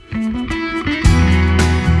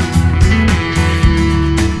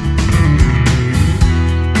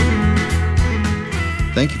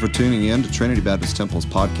Thank you for tuning in to Trinity Baptist Temple's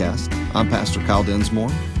podcast. I'm Pastor Kyle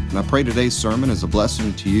Densmore, and I pray today's sermon is a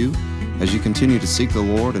blessing to you as you continue to seek the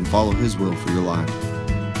Lord and follow His will for your life.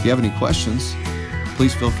 If you have any questions,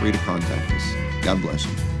 please feel free to contact us. God bless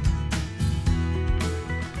you.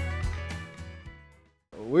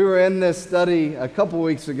 We were in this study a couple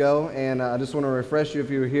weeks ago, and I just want to refresh you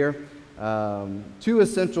if you were here. Two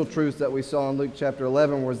essential truths that we saw in Luke chapter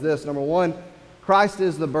 11 was this. Number one, Christ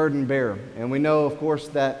is the burden bearer. And we know, of course,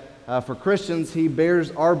 that for Christians, He bears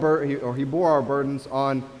He bore our burdens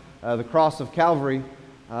on the cross of Calvary.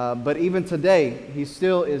 But even today, He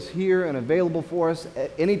still is here and available for us at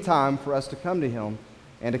any time for us to come to Him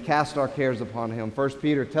and to cast our cares upon Him. 1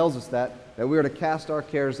 Peter tells us that we are to cast our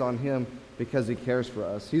cares on Him because He cares for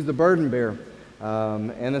us. He's the burden bearer.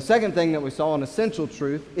 And the second thing that we saw, an essential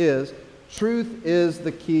truth is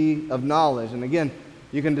the key of knowledge. And again,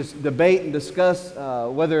 you can just debate and discuss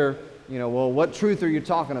whether, what truth are you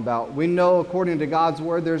talking about? We know, according to God's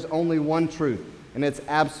Word, there's only one truth, and it's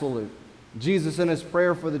absolute. Jesus, in His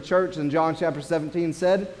prayer for the church in John chapter 17,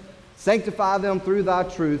 said, "Sanctify them through Thy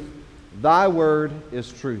truth. Thy Word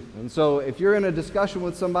is truth." And so if you're in a discussion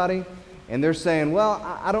with somebody and they're saying, well,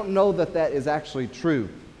 I don't know that is actually true,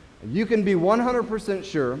 you can be 100%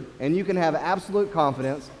 sure and you can have absolute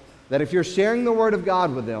confidence that if you're sharing the Word of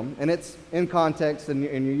God with them, and it's in context and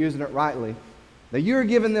you're using it rightly, that you're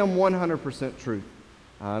giving them 100% truth.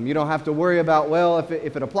 You don't have to worry about, well, if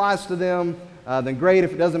it applies to them, then great.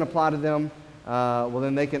 If it doesn't apply to them, well,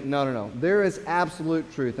 then they can, no. There is absolute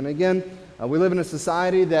truth. And again, we live in a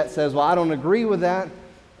society that says, well, I don't agree with that.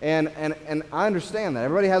 And I understand that.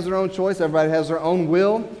 Everybody has their own choice. Everybody has their own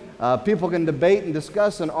will. People can debate and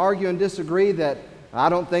discuss and argue and disagree that I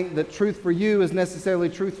don't think that truth for you is necessarily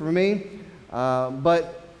truth for me,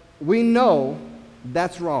 but we know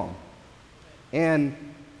that's wrong. And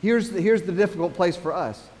here's the difficult place for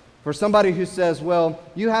us. For somebody who says, well,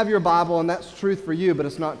 you have your Bible and that's truth for you, but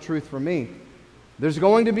it's not truth for me. There's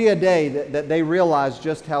going to be a day that they realize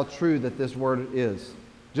just how true that this Word is,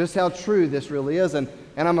 just how true this really is. And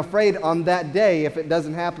I'm afraid on that day, if it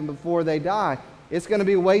doesn't happen before they die, it's going to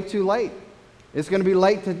be way too late. It's going to be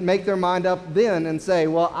late to make their mind up then and say,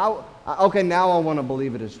 well, okay, now I want to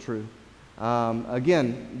believe it is true.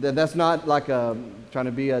 Again, that's not like trying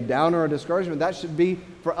to be a downer or a discouragement. That should be,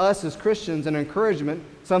 for us as Christians, an encouragement,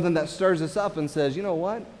 something that stirs us up and says, you know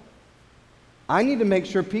what? I need to make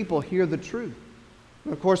sure people hear the truth.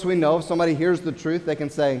 And of course, we know if somebody hears the truth, they can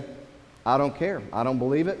say, I don't care. I don't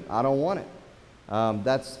believe it. I don't want it.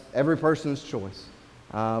 That's every person's choice.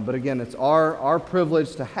 But again, it's our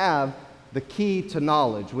privilege to have the key to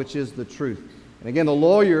knowledge, which is the truth. And again, the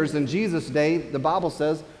lawyers in Jesus' day, the Bible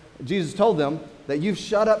says, Jesus told them that you've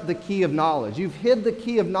shut up the key of knowledge. You've hid the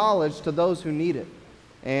key of knowledge to those who need it.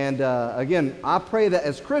 And again, I pray that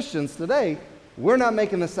as Christians today, we're not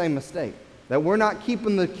making the same mistake, that we're not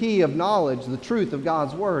keeping the key of knowledge, the truth of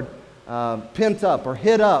God's Word, pent up or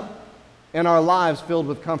hid up in our lives filled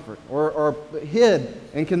with comfort, or hid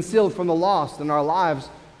and concealed from the lost in our lives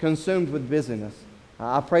consumed with busyness.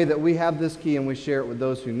 I pray that we have this key and we share it with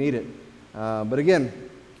those who need it. But again,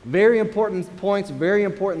 very important points, very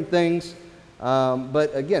important things.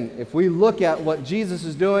 But again, if we look at what Jesus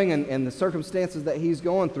is doing and the circumstances that He's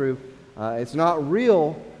going through, it's not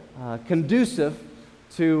real conducive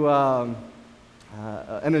to an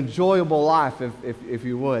enjoyable life, if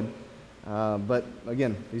you would. But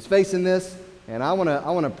again, He's facing this, and I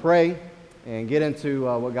want to pray and get into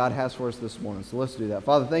what God has for us this morning. So let's do that.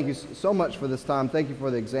 Father, thank you so much for this time. Thank you for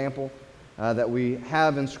the example that we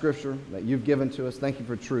have in Scripture that you've given to us. Thank you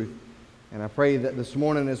for truth. And I pray that this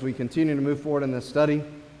morning as we continue to move forward in this study,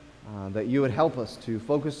 that you would help us to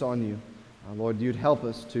focus on you. Lord, you'd help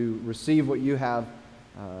us to receive what you have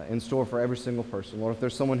in store for every single person. Lord, if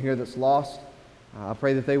there's someone here that's lost, I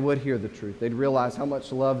pray that they would hear the truth. They'd realize how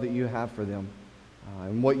much love that you have for them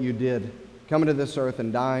and what you did coming to this earth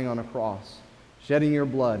and dying on a cross, shedding your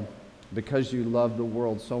blood because you loved the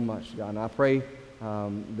world so much, God. And I pray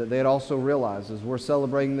that they'd also realize, as we're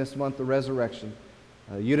celebrating this month the resurrection,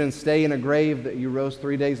 you didn't stay in a grave, that you rose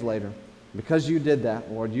 3 days later. Because you did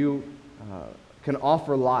that, Lord, you can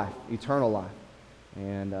offer life, eternal life.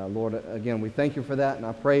 And Lord, again, we thank you for that, and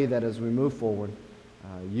I pray that as we move forward,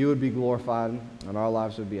 you would be glorified and our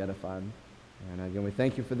lives would be edified. And again, we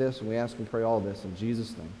thank you for this, and we ask and pray all this in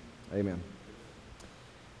Jesus' name. Amen.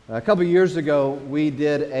 A couple years ago, we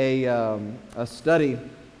did a study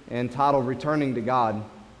entitled Returning to God,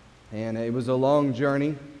 and it was a long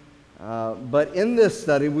journey. But in this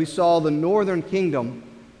study, we saw the Northern Kingdom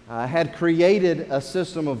had created a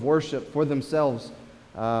system of worship for themselves.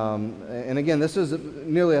 And again, this is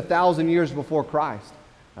nearly 1,000 years before Christ.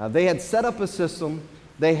 They had set up a system.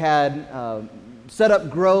 They had set up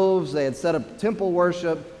groves. They had set up temple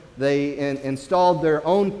worship. They installed their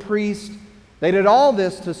own priest. They did all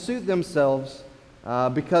this to suit themselves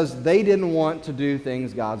because they didn't want to do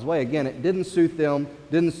things God's way. Again, it didn't suit them,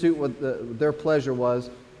 didn't suit what their pleasure was.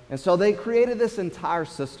 And so they created this entire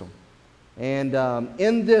system. And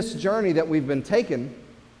in this journey that we've been taking,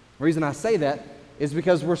 the reason I say that is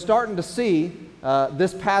because we're starting to see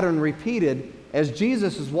this pattern repeated as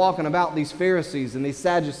Jesus is walking about. These Pharisees and these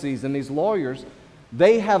Sadducees and these lawyers,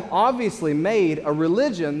 they have obviously made a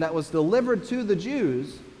religion that was delivered to the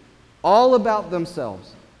Jews all about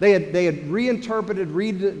themselves. They had reinterpreted,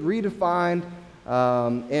 redefined,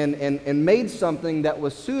 and made something that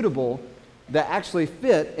was suitable, that actually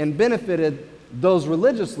fit and benefited those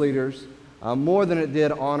religious leaders more than it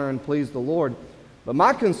did honor and please the Lord. But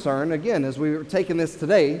my concern, again, as we were taking this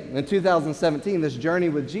today, in 2017, this journey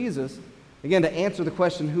with Jesus, again, to answer the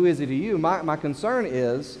question, who is he to you? My concern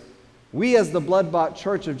is, we as the blood-bought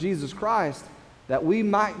church of Jesus Christ, that we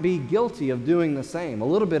might be guilty of doing the same, a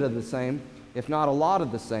little bit of the same, if not a lot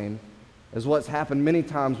of the same, as what's happened many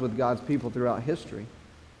times with God's people throughout history.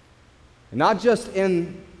 And not just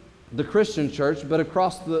in the Christian church, but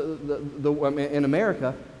across in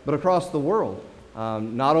America, but across the world.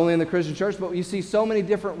 Not only in the Christian church, but you see so many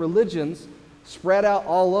different religions spread out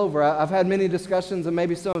all over. I've had many discussions, and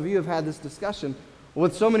maybe some of you have had this discussion.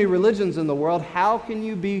 With so many religions in the world, how can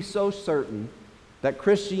you be so certain that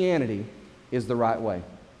Christianity is the right way?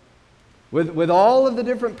 With all of the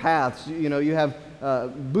different paths, you have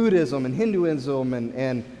Buddhism and Hinduism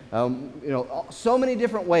and so many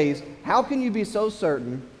different ways. How can you be so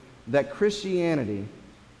certain that Christianity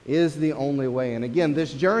is the only way? And again,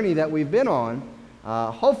 this journey that we've been on,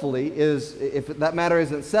 hopefully, is, if that matter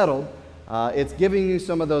isn't settled, it's giving you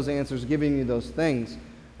some of those answers, giving you those things.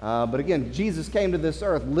 But again, Jesus came to this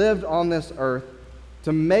earth, lived on this earth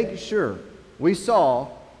to make sure we saw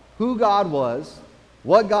who God was,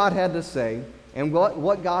 what God had to say, and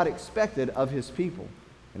what God expected of his people.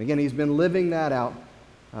 And again, he's been living that out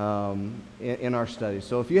in our study.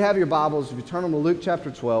 So if you have your Bibles, if you turn them to Luke chapter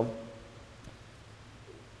 12,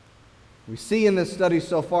 we see in this study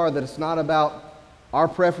so far that it's not about our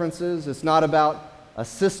preferences, it's not about a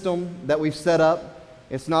system that we've set up,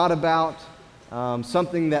 it's not about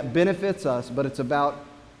something that benefits us, but it's about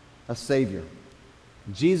a Savior,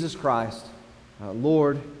 Jesus Christ,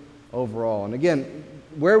 Lord over all. And again,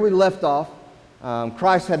 where we left off,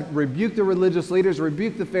 Christ had rebuked the religious leaders,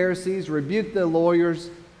 rebuked the Pharisees, rebuked the lawyers,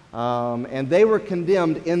 and they were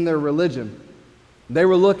condemned in their religion. They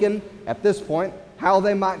were looking, at this point, how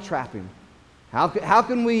they might trap him. How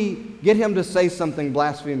can we get him to say something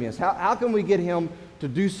blasphemous? How can we get him to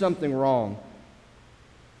do something wrong?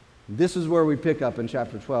 This is where we pick up in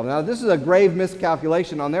chapter 12. Now, this is a grave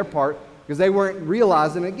miscalculation on their part, because they weren't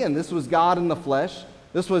realizing, again, this was God in the flesh.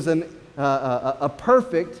 This was a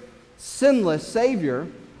perfect, sinless Savior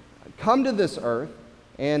come to this earth,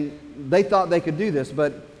 and they thought they could do this,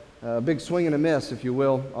 but a big swing and a miss, if you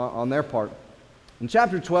will, on their part. In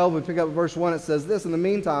chapter 12, we pick up verse 1, it says this: "In the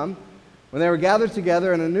meantime, when they were gathered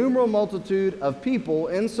together, an innumerable multitude of people,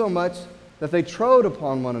 insomuch that they trode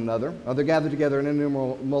upon one another," or they gathered together an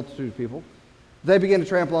innumerable multitude of people, "they began to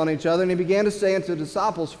trample on each other. And he began to say unto the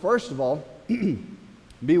disciples, first of all,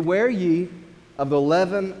 Beware ye of the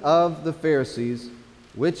leaven of the Pharisees,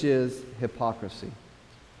 which is hypocrisy."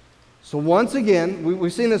 So once again,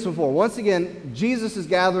 we've seen this before. Once again, Jesus is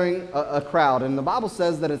gathering a crowd, and the Bible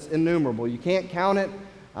says that it's innumerable. You can't count it.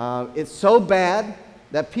 It's so bad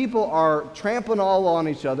that people are trampling all on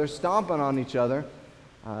each other, stomping on each other.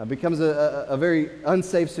 It becomes a very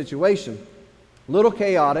unsafe situation. A little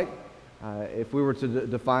chaotic, if we were to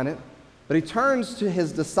define it. But he turns to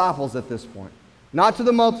his disciples at this point. Not to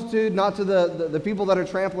the multitude, not to the people that are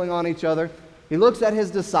trampling on each other. He looks at his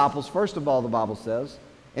disciples, first of all, the Bible says,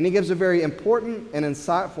 and he gives a very important and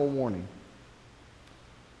insightful warning.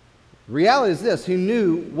 The reality is this: he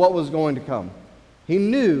knew what was going to come. He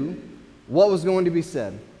knew what was going to be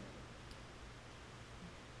said.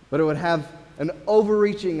 But it would have an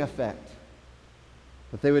overreaching effect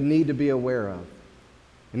that they would need to be aware of.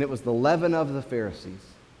 And it was the leaven of the Pharisees.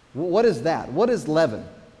 What is that? What is leaven?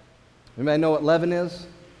 Anybody know what leaven is?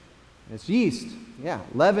 It's yeast. Yeah,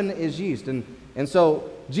 leaven is yeast. And so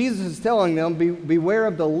Jesus is telling them, beware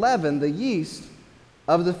of the leaven, the yeast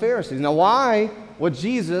of the Pharisees. Now, why would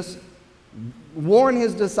Jesus warn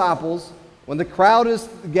his disciples when the crowd is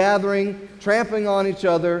gathering, trampling on each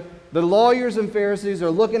other, the lawyers and Pharisees are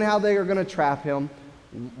looking how they are going to trap him?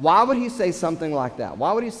 Why would he say something like that?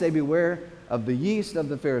 Why would he say, beware of the yeast of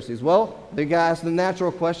the Pharisees. Well, the guy asked the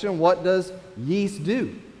natural question, what does yeast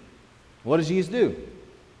do? What does yeast do?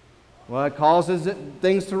 Well, it causes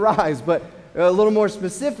things to rise, but a little more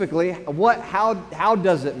specifically, how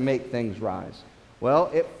does it make things rise?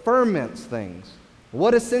 Well, it ferments things.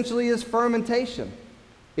 What essentially is fermentation?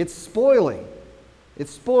 It's spoiling.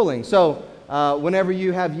 It's spoiling. So whenever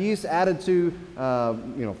you have yeast added to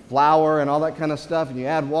flour and all that kind of stuff, and you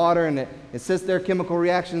add water and it sits there, chemical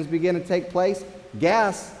reactions begin to take place,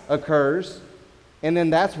 gas occurs, and then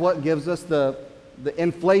that's what gives us the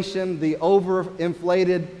inflation, the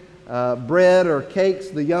overinflated bread or cakes,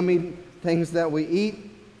 the yummy things that we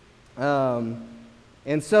eat.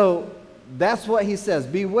 And so that's what he says.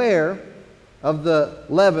 Beware of the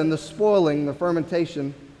leaven, the spoiling, the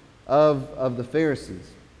fermentation of the Pharisees.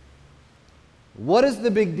 What is the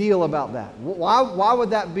big deal about that? Why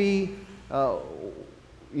would that be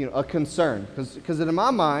a concern? Because in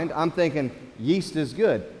my mind, I'm thinking yeast is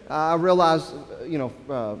good. I realize,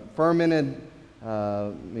 fermented,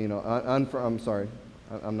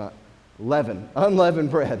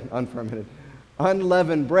 unleavened bread, unfermented.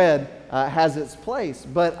 Unleavened bread has its place,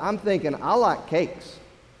 but I'm thinking I like cakes,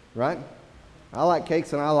 right? I like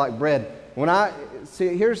cakes and I like bread.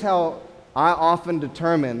 Here's how I often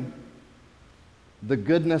determine the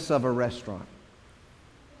goodness of a restaurant.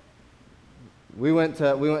 We went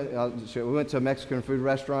to a Mexican food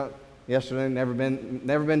restaurant yesterday. Never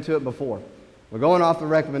been to it before. We're going off the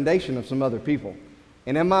recommendation of some other people.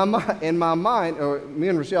 And in my mind, or me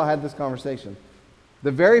and Rochelle had this conversation,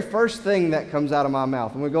 the very first thing that comes out of my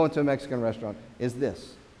mouth when we go into a Mexican restaurant is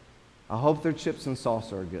this: I hope their chips and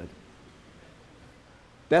salsa are good.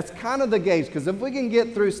 That's kind of the gauge, because if we can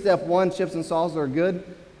get through step one, chips and salsa are good,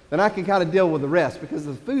 then I can kind of deal with the rest, because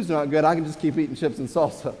if the food's not good, I can just keep eating chips and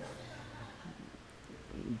salsa.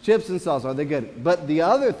 Chips and salsa, are they good? But the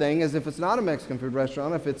other thing is, if it's not a Mexican food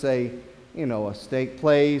restaurant, if it's a steak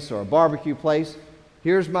place or a barbecue place,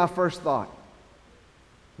 here's my first thought: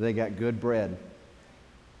 they got good bread.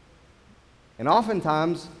 And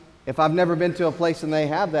oftentimes, if I've never been to a place and they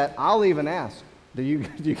have that, I'll even ask, do you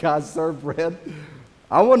guys serve bread?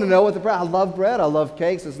 I want to know what the bread. I love bread. I love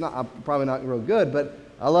cakes. I'm probably not real good, but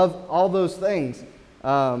I love all those things.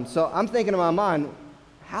 So I'm thinking in my mind,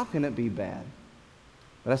 how can it be bad?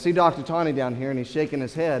 But I see Dr. Tawny down here, and he's shaking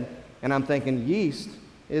his head, and I'm thinking yeast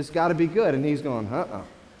has got to be good, and he's going,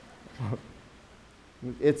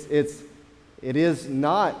 It is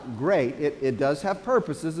not great. It does have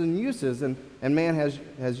purposes and uses, and man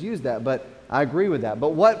has used that, but I agree with that. But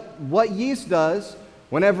what yeast does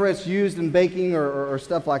whenever it's used in baking or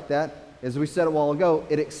stuff like that, as we said a while ago,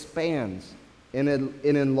 it expands and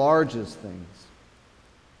it enlarges things.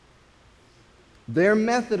 Their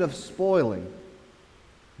method of spoiling,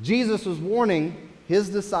 Jesus was warning his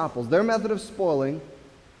disciples, their method of spoiling,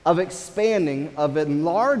 of expanding, of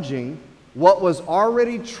enlarging what was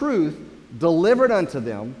already truth delivered unto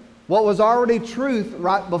them, what was already truth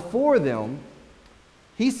right before them,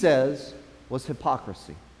 he says, was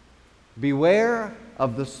hypocrisy. Beware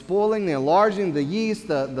of the spoiling, the enlarging, the yeast,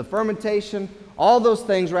 the fermentation, all those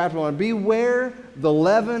things wrapped around. Beware the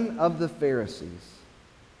leaven of the Pharisees.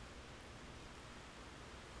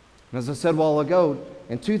 And as I said a while ago,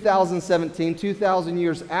 in 2017, 2,000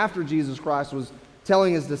 years after Jesus Christ was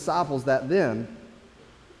telling his disciples that then,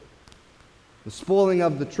 the spoiling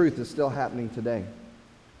of the truth is still happening today.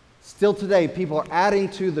 Still today, people are adding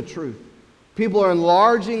to the truth. People are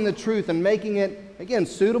enlarging the truth and making it, again,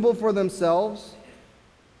 suitable for themselves.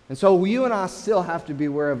 And so you and I still have to be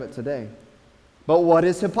aware of it today. But what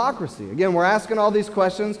is hypocrisy? Again, we're asking all these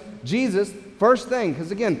questions. Jesus, first thing,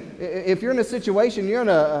 because again, if you're in a situation, you're in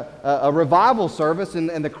a revival service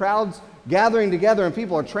and the crowd's gathering together and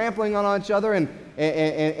people are trampling on each other and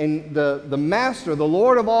the Master, the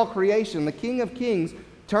Lord of all creation, the King of Kings,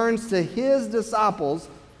 turns to his disciples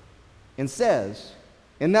and says,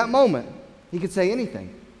 in that moment, he could say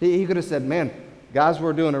anything. He could have said, man, guys,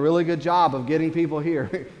 we're doing a really good job of getting people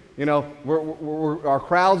here. Our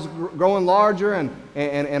crowd's growing larger and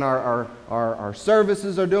our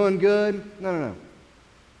services are doing good. No.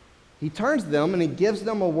 He turns to them and he gives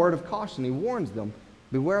them a word of caution. He warns them,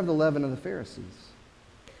 beware of the leaven of the Pharisees,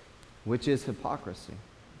 which is hypocrisy.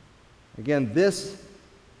 Again, this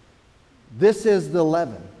is the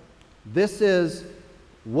leaven. This is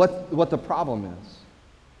what the problem is.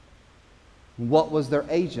 What was their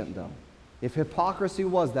agent, though? If hypocrisy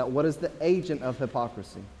was that, what is the agent of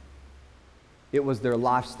hypocrisy? It was their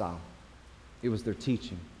lifestyle. It was their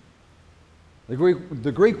teaching.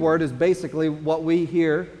 The Greek word is basically what we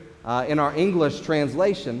hear in our English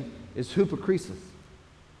translation is hypokrisis,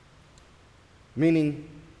 meaning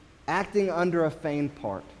acting under a feigned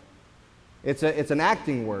part. It's an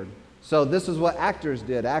acting word. So this is what actors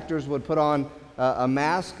did. Actors would put on a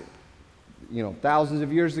mask, thousands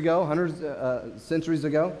of years ago, centuries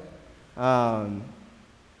ago, and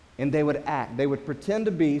they would act. They would pretend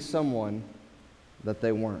to be someone that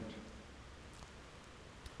they weren't.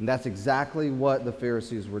 And that's exactly what the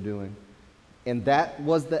Pharisees were doing. And that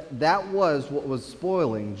was what was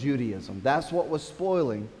spoiling Judaism. That's what was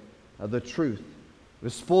spoiling the truth. It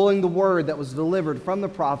was spoiling the word that was delivered from the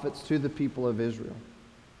prophets to the people of Israel.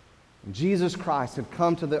 And Jesus Christ had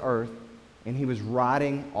come to the earth, and he was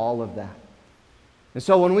righting all of that. And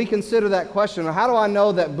so when we consider that question, how do I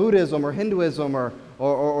know that Buddhism or Hinduism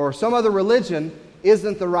or some other religion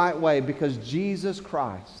isn't the right way? Because Jesus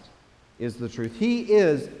Christ is the truth. He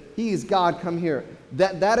is God come here.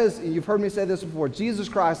 That is, you've heard me say this before, Jesus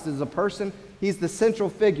Christ is a person, he's the central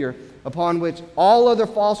figure upon which all other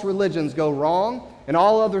false religions go wrong and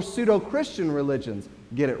all other pseudo-Christian religions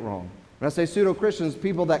get it wrong. When I say pseudo-Christians,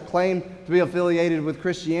 people that claim to be affiliated with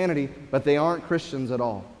Christianity, but they aren't Christians at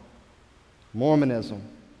all. Mormonism,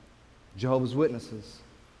 Jehovah's Witnesses.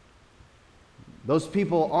 Those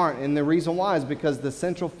people aren't, and the reason why is because the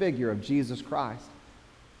central figure of Jesus Christ,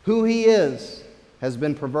 who he is, has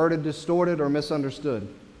been perverted, distorted, or misunderstood,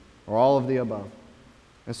 or all of the above.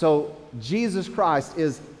 And so Jesus Christ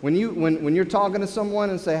is, when you're talking to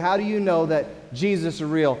someone and say, how do you know that Jesus is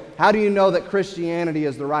real? How do you know that Christianity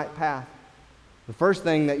is the right path? The first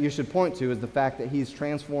thing that you should point to is the fact that he's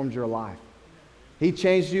transformed your life. He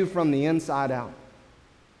changed you from the inside out.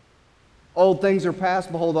 Old things are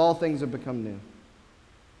past, behold, all things have become new.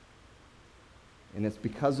 And it's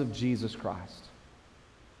because of Jesus Christ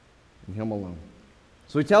and him alone.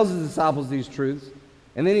 So he tells his disciples these truths,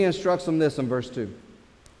 and then he instructs them this in verse 2.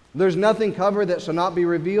 There's nothing covered that shall not be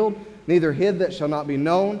revealed, neither hid that shall not be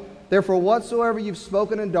known. Therefore whatsoever you've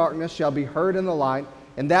spoken in darkness shall be heard in the light,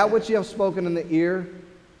 and that which you have spoken in the ear,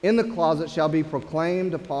 in the closet, shall be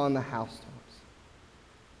proclaimed upon the housetops.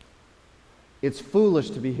 It's foolish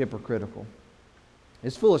to be hypocritical.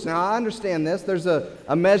 It's foolish. Now, I understand this. There's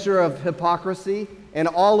a measure of hypocrisy in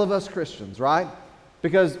all of us Christians, right?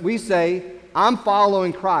 Because we say, I'm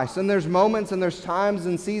following Christ. And there's moments and there's times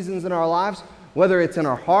and seasons in our lives, whether it's in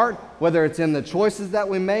our heart, whether it's in the choices that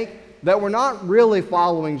we make, that we're not really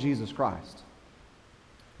following Jesus Christ.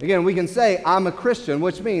 Again, we can say, I'm a Christian,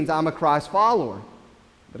 which means I'm a Christ follower.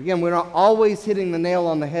 But again, we're not always hitting the nail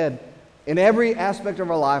on the head in every aspect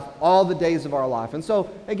of our life, all the days of our life. And so,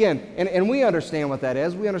 again, and we understand what that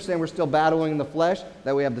is. We understand we're still battling in the flesh,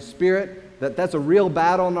 that we have the Spirit, that's a real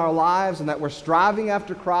battle in our lives, and that we're striving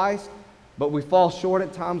after Christ, but we fall short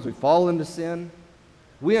at times. We fall into sin.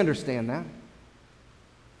 We understand that.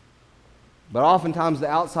 But oftentimes the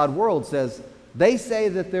outside world says, they say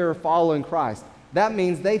that they're following Christ. That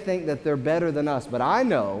means they think that they're better than us. But I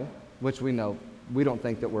know, which we know, we don't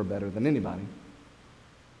think that we're better than anybody.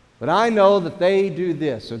 But I know that they do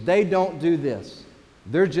this or they don't do this.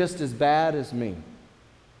 They're just as bad as me.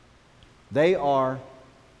 They are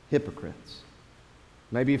hypocrites.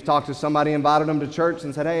 Maybe you've talked to somebody, invited them to church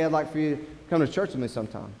and said, hey, I'd like for you to come to church with me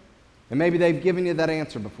sometime. And maybe they've given you that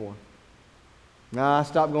answer before. No, I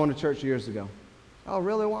stopped going to church years ago. Oh,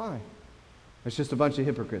 really? Why? There's just a bunch of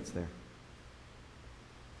hypocrites there.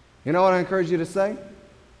 You know what I encourage you to say?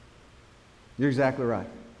 You're exactly right.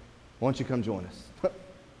 Why don't you come join us?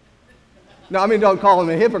 No, I mean, don't call him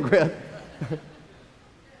a hypocrite.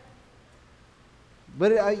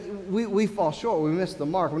 But we fall short. We miss the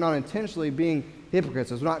mark. We're not intentionally being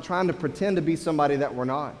hypocrites. We're not trying to pretend to be somebody that we're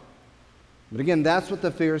not. But again, that's what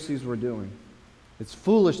the Pharisees were doing. It's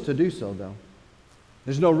foolish to do so, though.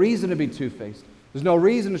 There's no reason to be two-faced. There's no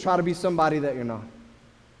reason to try to be somebody that you're not.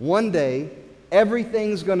 One day,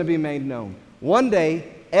 everything's going to be made known. One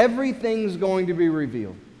day, everything's going to be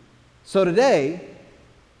revealed. So today,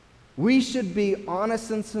 we should be honest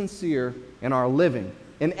and sincere in our living.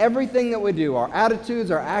 In everything that we do, our attitudes,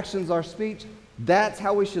 our actions, our speech, that's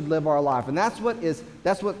how we should live our life. And that's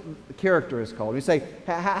what character is called. You say,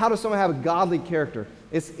 how does someone have a godly character?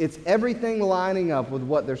 It's everything lining up with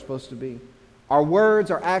what they're supposed to be. Our words,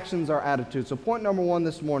 our actions, our attitudes. So point number one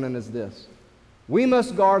this morning is this. We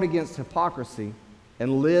must guard against hypocrisy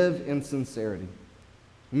and live in sincerity.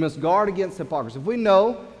 We must guard against hypocrisy. If we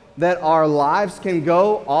know that our lives can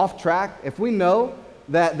go off track, if we know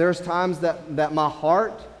that there's times that my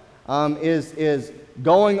heart is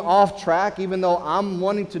going off track, even though I'm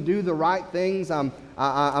wanting to do the right things,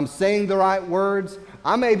 I'm saying the right words,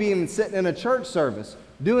 I may be even sitting in a church service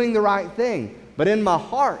doing the right thing, but in my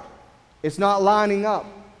heart, it's not lining up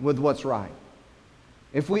with what's right.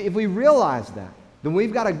 If we realize that, then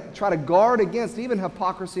we've got to try to guard against even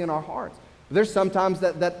hypocrisy in our hearts. There's sometimes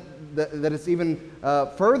that it's even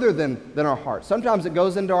further than our hearts. Sometimes it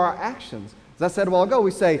goes into our actions. As I said a while ago,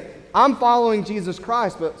 we say, I'm following Jesus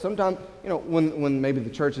Christ, but sometimes, when maybe the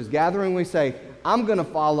church is gathering, we say, I'm going to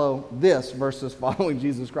follow this versus following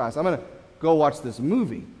Jesus Christ. I'm going to go watch this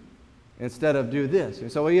movie instead of do this.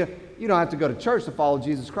 And so you don't have to go to church to follow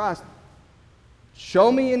Jesus Christ.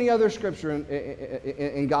 Show me any other scripture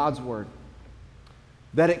in God's Word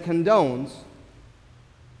that it condones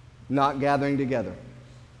not gathering together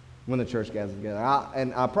when the church gathers together.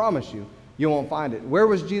 And I promise you, you won't find it. Where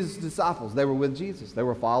was Jesus' disciples? They were with Jesus. They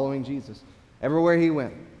were following Jesus everywhere he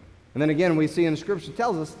went. And then again, we see in the Scripture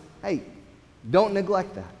tells us, hey, don't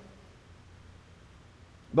neglect that.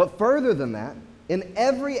 But further than that, in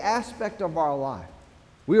every aspect of our life,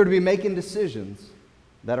 we are to be making decisions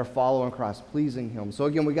that are following Christ, pleasing Him. So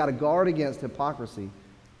again, we got to guard against hypocrisy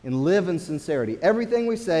and live in sincerity. Everything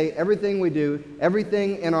we say, everything we do,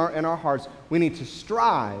 everything in our hearts, we need to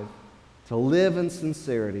strive to live in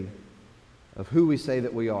sincerity of who we say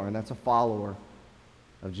that we are, and that's a follower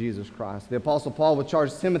of Jesus Christ. The Apostle Paul would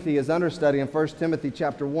charge Timothy, his understudy, in 1 Timothy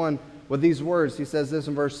chapter 1 with these words. He says this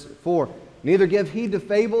in verse 4, "Neither give heed to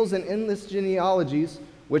fables and endless genealogies,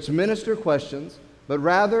 which minister questions, but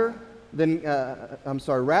rather than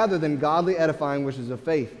godly edifying, which is of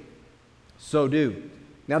faith. So do."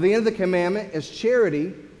 Now the end of the commandment is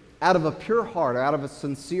charity out of a pure heart, or out of a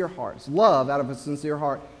sincere heart. It's love out of a sincere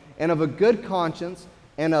heart, and of a good conscience,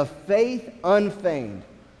 and of faith unfeigned,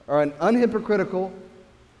 or an unhypocritical,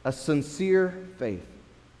 a sincere faith,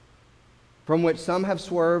 from which some have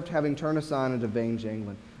swerved, having turned aside into vain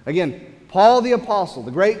jangling. Again, Paul the Apostle,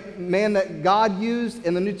 the great man that God used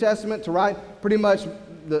in the New Testament to write pretty much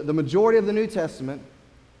the majority of the New Testament,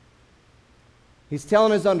 he's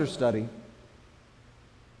telling his understudy,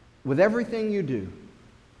 with everything you do,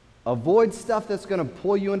 avoid stuff that's going to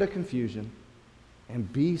pull you into confusion,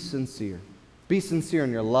 and be sincere. Be sincere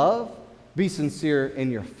in your love. Be sincere in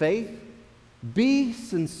your faith. Be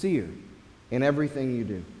sincere in everything you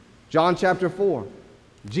do. John chapter 4,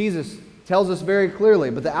 Jesus tells us very clearly,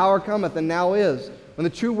 "But the hour cometh, and now is, when the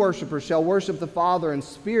true worshipers shall worship the Father in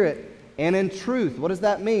spirit and in truth." What does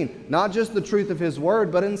that mean? Not just the truth of His Word,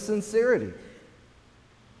 but in sincerity.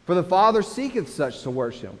 "For the Father seeketh such to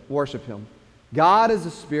worship Him. God is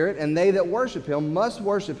a spirit, and they that worship Him must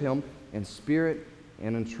worship Him in spirit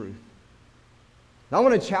and in truth." Now, I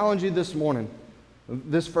want to challenge you this morning,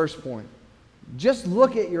 this first point. Just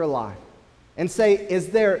look at your life and say, is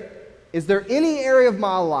there any area of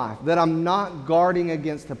my life that I'm not guarding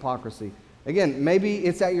against hypocrisy? Again, maybe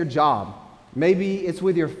it's at your job. Maybe it's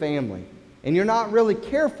with your family. And you're not really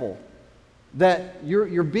careful that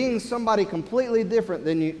you're being somebody completely different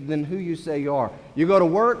than who you say you are. You go to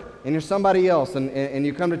work and you're somebody else, and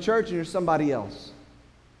you come to church and you're somebody else.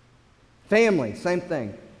 Family, same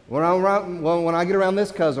thing. When I get around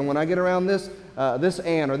this cousin, when I get around this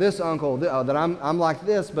aunt or this uncle, that I'm like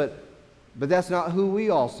this, but that's not who we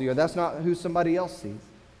all see, or that's not who somebody else sees.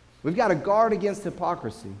 We've got to guard against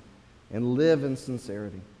hypocrisy and live in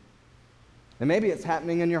sincerity. And maybe it's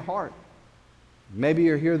happening in your heart. Maybe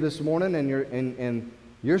you're here this morning and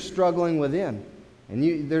you're struggling within,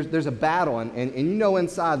 and there's a battle, and you know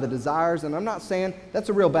inside the desires. And I'm not saying that's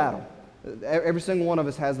a real battle. Every single one of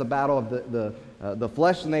us has the battle of the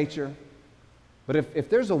flesh nature. But if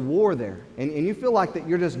there's a war there, and you feel like that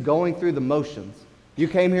you're just going through the motions, you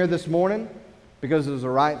came here this morning because it was the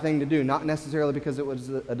right thing to do, not necessarily because it was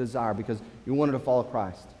a desire, because you wanted to follow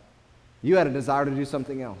Christ. You had a desire to do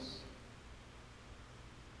something else.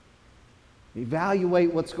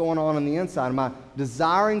 Evaluate what's going on the inside. Am I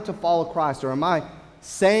desiring to follow Christ, or am I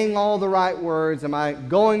saying all the right words? Am I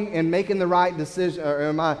going and making the right decision, or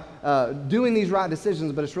am I doing these right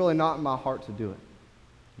decisions, but it's really not in my heart to do it?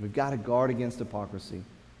 We've got to guard against hypocrisy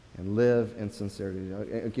and live in sincerity.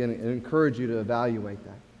 Again, I encourage you to evaluate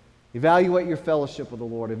that. Evaluate your fellowship with the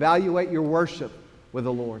Lord. Evaluate your worship with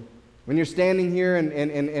the Lord. When you're standing here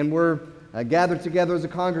and we're gathered together as a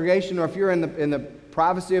congregation, or if you're in the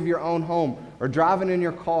privacy of your own home, or driving in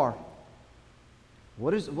your car,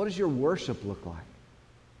 what does your worship look like?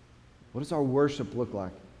 What does our worship look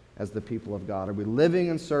like as the people of God? Are we living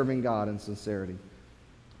and serving God in sincerity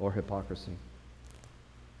or hypocrisy?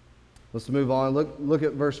 Let's move on. Look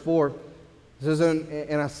at verse 4. It says,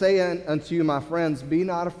 "And I say unto you, my friends, be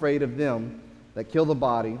not afraid of them that kill the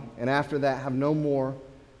body, and after that have no more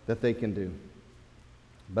that they can do.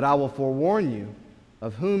 But I will forewarn you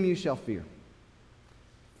of whom you shall fear.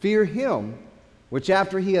 Fear him which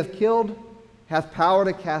after he hath killed hath power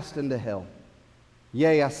to cast into hell.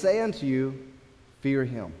 Yea, I say unto you, fear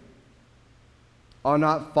him." Are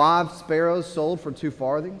not 5 sparrows sold for 2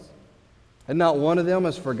 farthings? And not one of them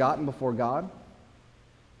is forgotten before God?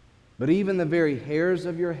 But even the very hairs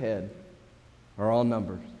of your head are all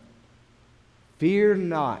numbered. Fear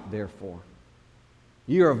not, therefore.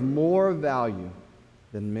 You are of more value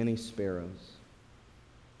than many sparrows.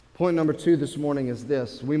 Point number 2 this morning is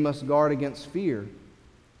this: we must guard against fear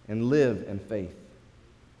and live in faith.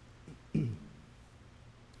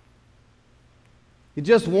 He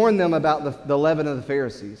just warned them about the leaven of the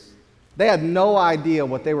Pharisees. They had no idea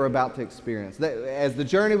what they were about to experience. As the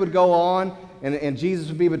journey would go on and Jesus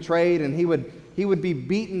would be betrayed and he would be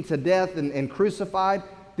beaten to death and crucified,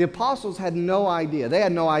 the apostles had no idea. They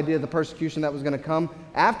had no idea the persecution that was going to come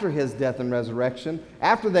after his death and resurrection,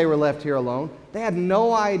 after they were left here alone. They had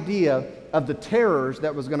no idea of the terrors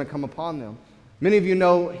that was going to come upon them. Many of you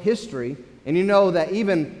know history, and you know that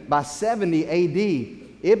even by 70 AD,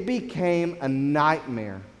 it became a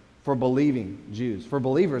nightmare for believing Jews, for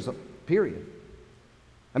believers, period.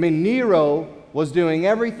 I mean, Nero was doing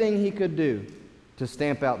everything he could do to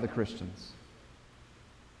stamp out the Christians.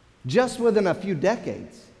 Just within a few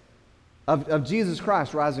decades of Jesus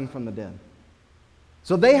Christ rising from the dead.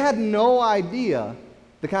 So they had no idea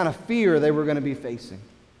the kind of fear they were going to be facing.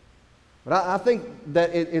 But I think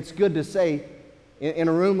that it's good to say, in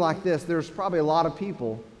a room like this, there's probably a lot of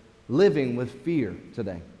people living with fear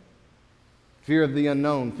today. Fear of the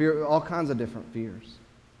unknown, fear, all kinds of different fears.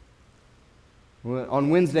 On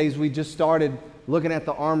Wednesdays, we just started looking at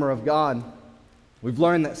the armor of God. We've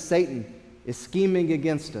learned that Satan is scheming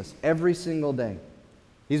against us every single day.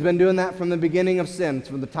 He's been doing that from the beginning of sin.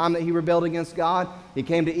 From the time that he rebelled against God, he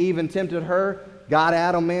came to Eve and tempted her, got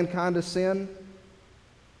Adam, mankind, to sin.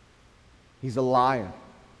 He's a liar.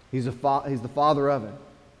 He's the father of it.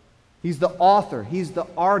 He's the author. He's the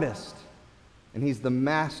artist. And he's the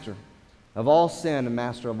master of all sin and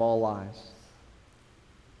master of all lies.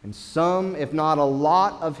 And some, if not a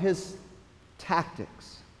lot, of his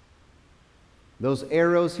tactics, those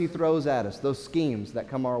arrows he throws at us, those schemes that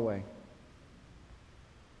come our way,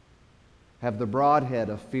 have the broadhead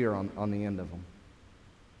of fear on the end of them.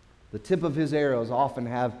 The tip of his arrows often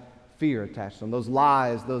have fear attached to them. Those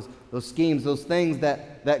lies, those schemes, those things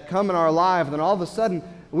that come in our life, and then all of a sudden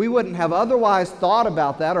we wouldn't have otherwise thought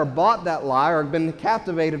about that or bought that lie or been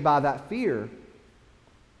captivated by that fear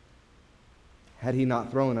had he not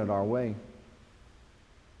thrown it our way.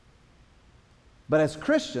 But as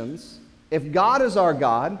Christians, if God is our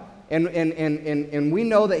God, and we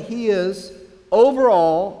know that he is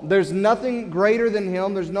overall, there's nothing greater than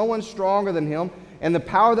him, there's no one stronger than him, and the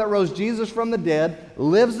power that rose Jesus from the dead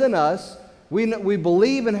lives in us, we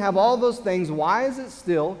believe and have all those things. Why is it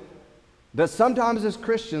still that sometimes as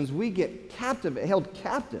Christians we get held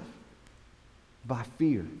captive by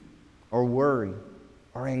fear or worry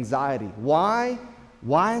or anxiety? Why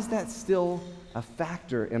is that still a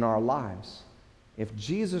factor in our lives if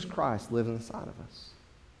Jesus Christ lives inside of us?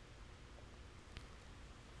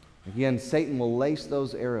 Again, Satan will lace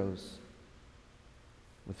those arrows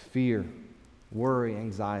with fear, worry,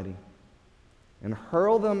 anxiety, and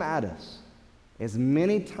hurl them at us as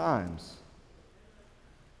many times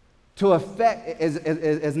to affect,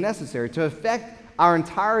 as necessary, to affect our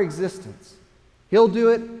entire existence. He'll do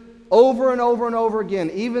it over and over and over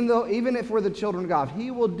again, even if we're the children of God.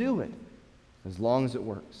 He will do it as long as it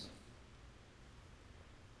works.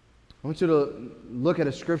 I want you to look at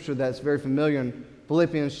a scripture that's very familiar in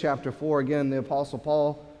Philippians chapter 4. Again, the Apostle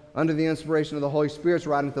Paul, under the inspiration of the Holy Spirit, is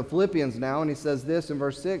writing to the Philippians now, and he says this in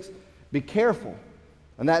verse 6, be careful.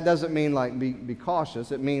 And that doesn't mean like be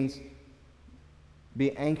cautious. It means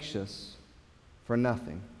be anxious for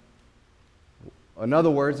nothing. In other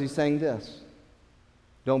words, he's saying this.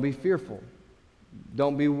 Don't be fearful.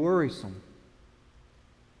 Don't be worrisome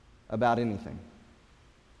about anything.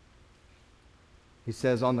 He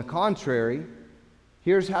says, on the contrary,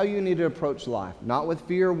 here's how you need to approach life. Not with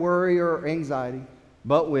fear, worry, or anxiety,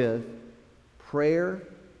 but with prayer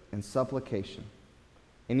and supplication.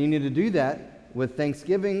 And you need to do that with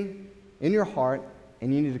thanksgiving in your heart,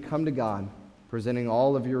 and you need to come to God presenting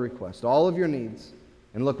all of your requests, all of your needs.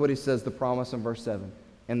 And look what he says, the promise in verse 7.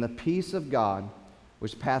 And the peace of God,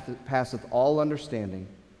 which passeth all understanding,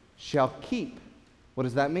 shall keep. What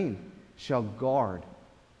does that mean? Shall guard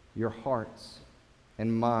your hearts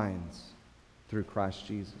and minds through Christ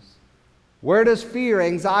Jesus. Where does fear,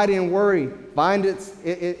 anxiety, and worry find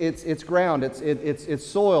its ground, its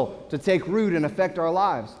soil to take root and affect our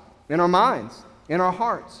lives? In our minds, in our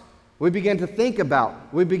hearts. We begin to think about,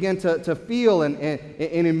 we begin to feel and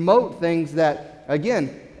emote things that,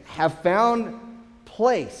 again, have found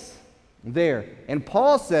place there. And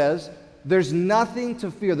Paul says there's nothing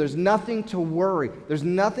to fear. There's nothing to worry. There's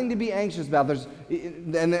nothing to be anxious about.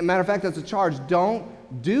 And as a matter of fact, that's a charge. Don't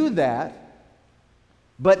do that,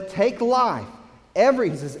 but take life.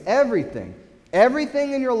 He says everything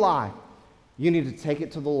in your life, you need to take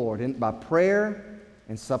it to the Lord by prayer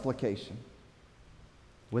and supplication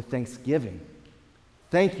with thanksgiving.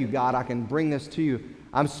 Thank you, God, I can bring this to you.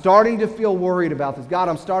 I'm starting to feel worried about this. God,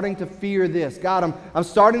 I'm starting to fear this. God, I'm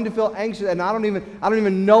starting to feel anxious, and I don't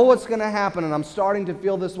even know what's going to happen, and I'm starting to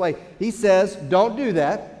feel this way. He says, don't do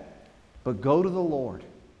that, but go to the Lord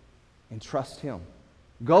and trust Him.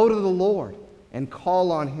 Go to the Lord and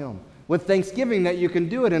call on Him with thanksgiving that you can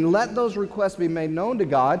do it, and let those requests be made known to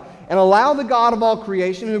God, and allow the God of all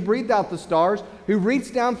creation, who breathed out the stars, who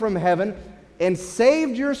reached down from heaven and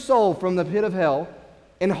saved your soul from the pit of hell,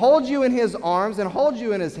 and hold you in His arms and hold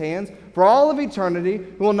you in His hands for all of eternity,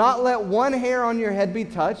 who will not let one hair on your head be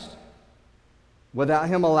touched without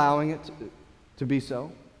Him allowing it to be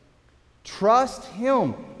so. Trust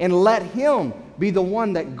Him and let Him be the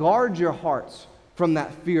one that guards your hearts from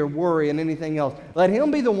that fear, worry, and anything else. Let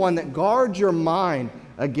Him be the one that guards your mind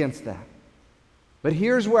against that. But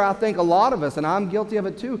here's where I think a lot of us, and I'm guilty of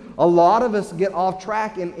it too, a lot of us get off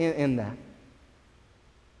track in that.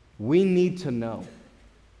 We need to know.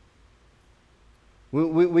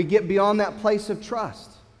 We get beyond that place of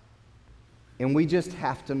trust, and we just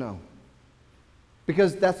have to know.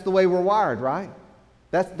 Because that's the way we're wired, right?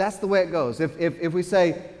 That's the way it goes. If we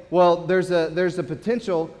say, well, there's a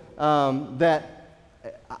potential that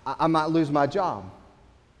I might lose my job,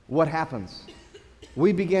 what happens?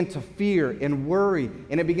 We begin to fear and worry,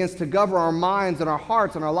 and it begins to govern our minds and our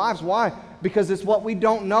hearts and our lives. Why? Because it's what we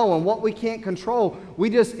don't know and what we can't control.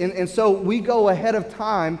 And so we go ahead of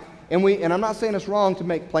time. And I'm not saying it's wrong to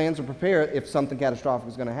make plans or prepare if something catastrophic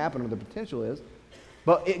is going to happen or the potential is,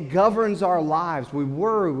 but it governs our lives. We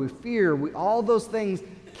worry, we fear, all those things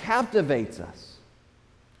captivates us.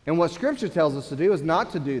 And what Scripture tells us to do is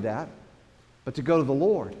not to do that, but to go to the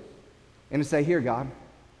Lord and to say, here, God,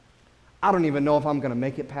 I don't even know if I'm going to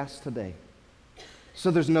make it past today.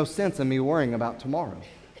 So there's no sense in me worrying about tomorrow.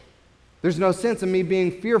 There's no sense in me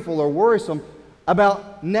being fearful or worrisome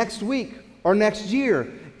about next week or next year.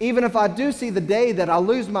 Even if I do see the day that I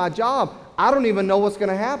lose my job, I don't even know what's going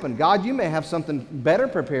to happen. God, you may have something better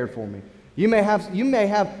prepared for me. You may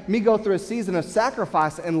have me go through a season of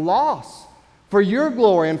sacrifice and loss for your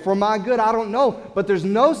glory and for my good. I don't know. But there's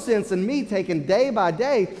no sense in me taking day by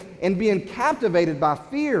day and being captivated by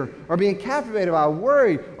fear or being captivated by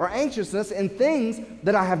worry or anxiousness and things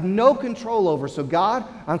that I have no control over. So God,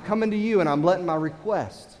 I'm coming to you and I'm letting my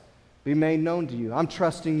request be made known to you. I'm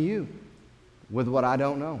trusting you with what I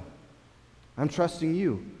don't know. I'm trusting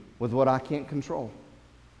you with what I can't control.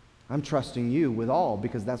 I'm trusting you with all,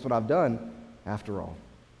 because that's what I've done after all.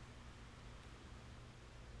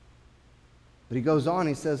 But he goes on,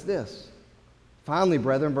 he says this. Finally,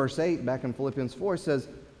 brethren, verse 8, back in Philippians 4, says,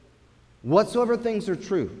 whatsoever things are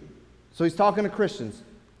true. So he's talking to Christians.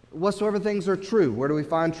 Whatsoever things are true. Where do we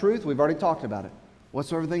find truth? We've already talked about it.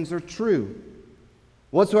 Whatsoever things are true.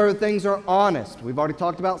 Whatsoever things are honest. We've already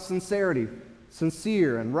talked about sincerity.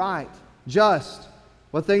 Sincere and right, just,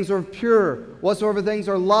 what things are pure, whatsoever things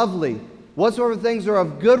are lovely, whatsoever things are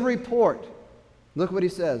of good report. Look what he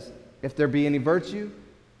says. If there be any virtue,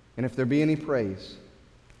 and if there be any praise,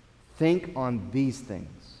 think on these things.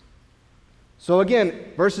 So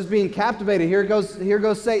again, versus being captivated, here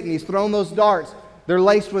goes Satan. He's thrown those darts. They're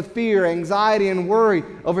laced with fear, anxiety, and worry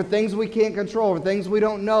over things we can't control, over things we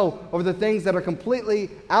don't know, over the things that are completely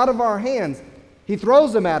out of our hands. He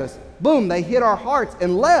throws them at us. Boom, they hit our hearts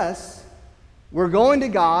unless we're going to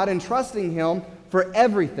God and trusting Him for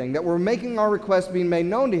everything, that we're making our requests being made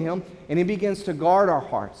known to Him, and He begins to guard our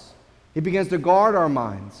hearts. He begins to guard our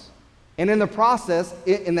minds. And in the process,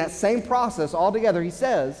 in that same process altogether, He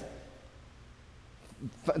says,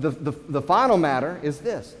 the final matter is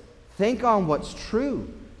this. Think on what's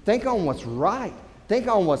true. Think on what's right. Think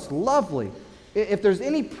on what's lovely. If there's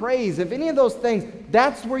any praise, if any of those things,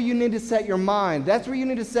 that's where you need to set your mind. That's where you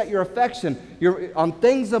need to set your affection, on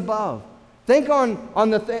things above. Think on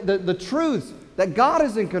the truths that God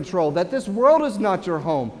is in control, that this world is not your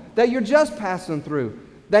home, that you're just passing through,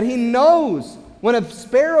 that He knows when a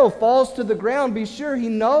sparrow falls to the ground, be sure He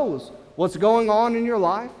knows what's going on in your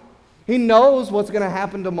life. He knows what's going to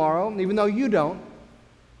happen tomorrow, even though you don't.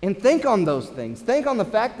 And think on those things. Think on the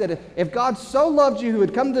fact that if God so loved you, who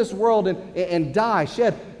would come to this world and die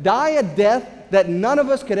a death that none of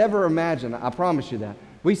us could ever imagine. I promise you that.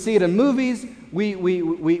 We see it in movies.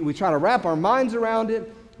 We try to wrap our minds around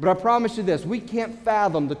it. But I promise you this, we can't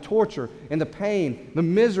fathom the torture and the pain, the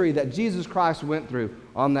misery that Jesus Christ went through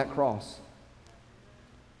on that cross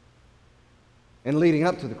and leading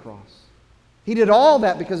up to the cross. He did all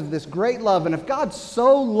that because of this great love. And if God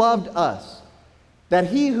so loved us that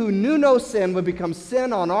he who knew no sin would become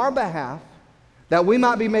sin on our behalf, that we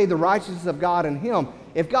might be made the righteousness of God in him,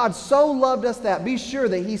 if God so loved us that, be sure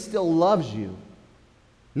that he still loves you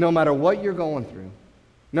no matter what you're going through.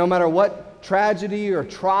 No matter what tragedy or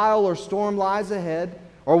trial or storm lies ahead,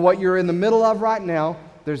 or what you're in the middle of right now,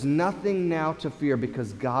 there's nothing now to fear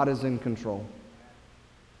because God is in control.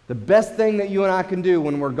 The best thing that you and I can do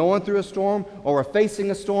when we're going through a storm, or we're facing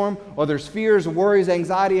a storm, or there's fears, worries,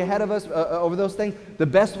 anxiety ahead of us over those things, the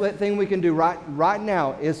best thing we can do right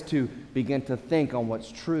now is to begin to think on what's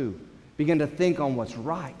true. Begin to think on what's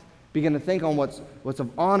right. Begin to think on what's of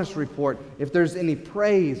honest report. If there's any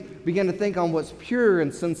praise, begin to think on what's pure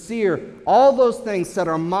and sincere. All those things set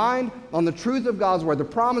our mind on the truth of God's Word, the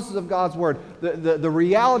promises of God's Word, the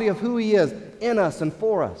reality of who he is in us and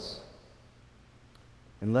for us.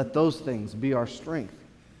 And let those things be our strength.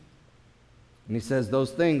 And he says,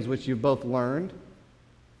 those things which you've both learned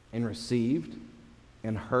and received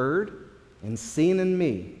and heard and seen in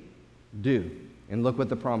me, do. And look what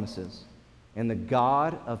the promise is. And the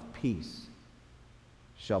God of peace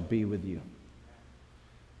shall be with you.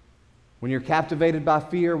 When you're captivated by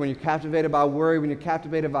fear, when you're captivated by worry, when you're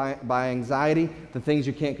captivated by anxiety, the things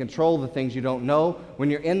you can't control, the things you don't know, when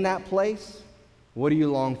you're in that place, what do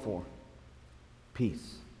you long for?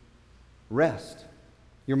 Peace. Rest.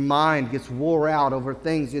 Your mind gets wore out over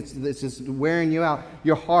things. It's just wearing you out.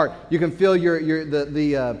 Your heart, you can feel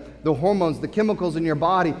the hormones, the chemicals in your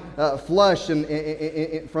body flush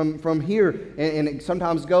and from here, and it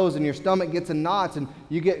sometimes goes, and your stomach gets in knots, and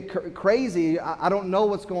you get crazy. I don't know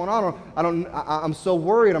what's going on. I'm so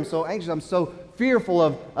worried. I'm so anxious. I'm so fearful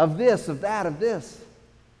of this, of that, of this.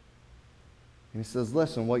 And he says,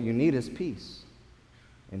 listen, what you need is peace,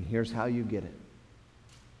 and here's how you get it.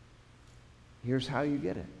 Here's how you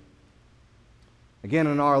get it. Again,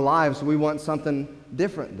 in our lives, we want something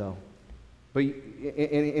different, though. But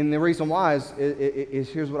and the reason why is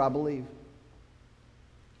here's what I believe.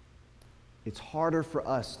 It's harder for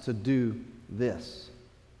us to do this,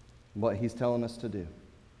 what he's telling us to do,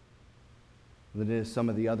 than it is some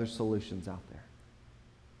of the other solutions out there.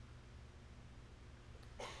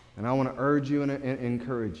 And I want to urge you and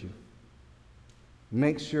encourage you.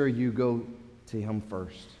 Make sure you go to him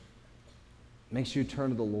first. Make sure you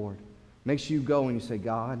turn to the Lord. Make sure you go and you say,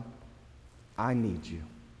 God, I need you.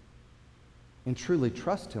 And truly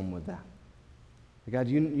trust him with that. God,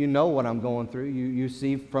 you know what I'm going through. You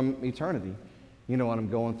see from eternity. You know what I'm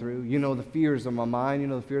going through. You know the fears of my mind. You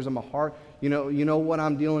know the fears of my heart. You know what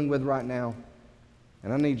I'm dealing with right now.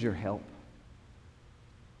 And I need your help.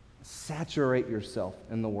 Saturate yourself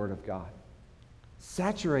in the Word of God.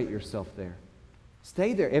 Saturate yourself there.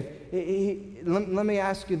 Stay there. Let me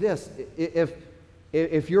ask you this.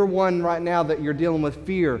 If you're one right now that you're dealing with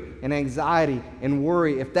fear and anxiety and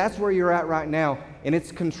worry, if that's where you're at right now and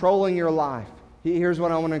it's controlling your life, here's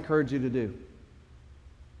what I want to encourage you to do.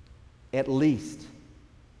 At least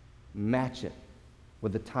match it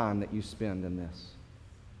with the time that you spend in this.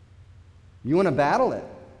 You want to battle it.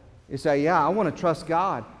 You say, yeah, I want to trust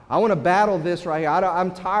God. I want to battle this right here.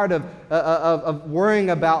 I'm tired of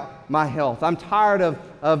worrying about my health. I'm tired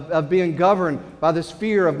of being governed by this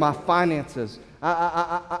fear of my finances.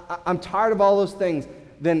 I'm tired of all those things.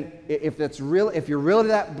 Then if you're really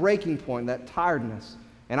that breaking point, that tiredness,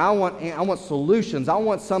 and I want solutions, I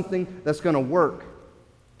want something that's going to work,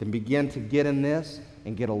 then begin to get in this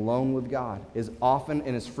and get alone with God as often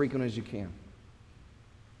and as frequent as you can.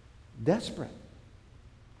 Desperate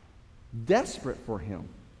for him.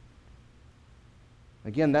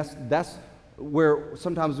 Again, that's where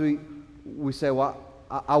sometimes we say, well,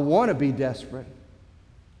 I want to be desperate.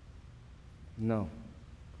 No.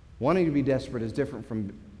 Wanting to be desperate is different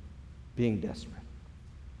from being desperate.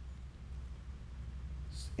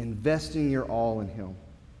 Investing your all in him.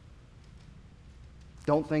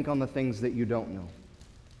 Don't think on the things that you don't know.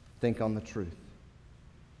 Think on the truth.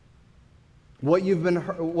 What you've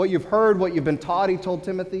heard, what you've been taught, he told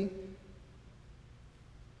Timothy,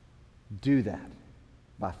 do that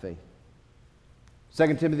by faith.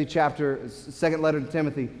 2 Timothy second letter to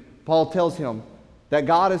Timothy, Paul tells him that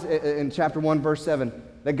God is, in chapter 1, verse 7,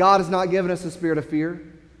 that God has not given us a spirit of fear,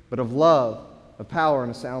 but of love, of power,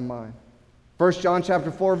 and a sound mind. 1 John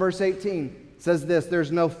chapter 4, verse 18 says this,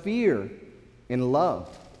 there's no fear in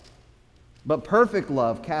love, but perfect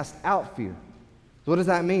love casts out fear. So what does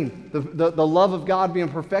that mean? The love of God being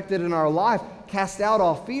perfected in our life cast out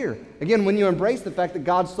all fear. Again, when you embrace the fact that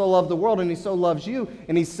God so loved the world and He so loves you,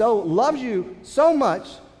 and He so loves you so much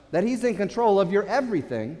that He's in control of your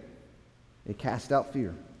everything, it casts out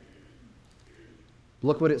fear.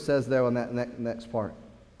 Look what it says there on that next part.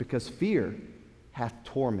 Because fear hath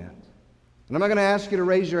torment. And I'm not going to ask you to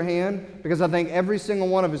raise your hand, because I think every single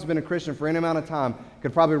one of us who's been a Christian for any amount of time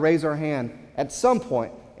could probably raise our hand at some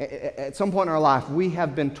point. At some point in our life, we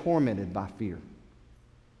have been tormented by fear.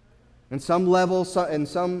 In some level, in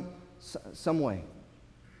some way.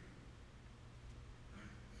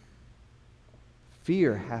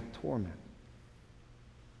 Fear hath torment.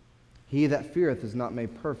 He that feareth is not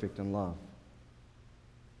made perfect in love.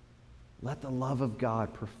 Let the love of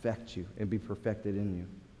God perfect you and be perfected in you.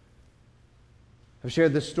 I've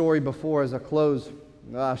shared this story before as I close.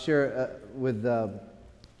 I'll share it with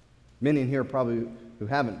many in here probably who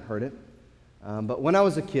haven't heard it. But when I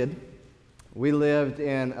was a kid, we lived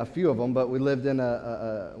in a few of them, but we lived in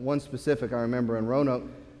one specific, I remember, in Roanoke.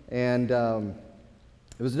 And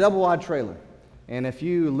it was a double-wide trailer. And if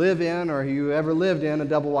you live in or you ever lived in a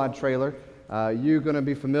double-wide trailer, you're going to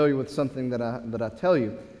be familiar with something that I tell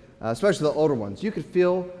you, especially the older ones. You could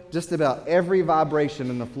feel just about every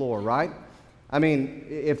vibration in the floor, right? I mean,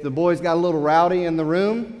 if the boys got a little rowdy in the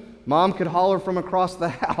room, Mom could holler from across the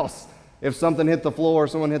house if something hit the floor or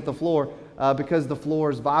someone hit the floor because the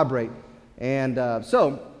floors vibrate. And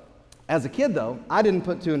so, as a kid, though, I didn't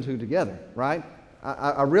put two and two together, right?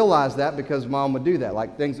 I realized that because Mom would do that.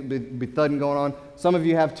 Like, things would be thudding going on. Some of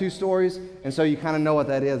you have two stories, and so you kind of know what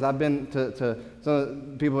that is. I've been to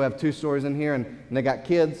some people who have two stories in here, and they got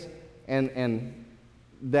kids, and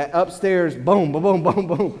that upstairs, boom, boom, boom, boom,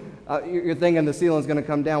 boom. You're thinking the ceiling's going to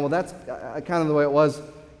come down. Well, that's kind of the way it was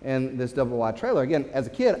in this double-wide trailer. Again, as a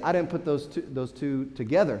kid, I didn't put those two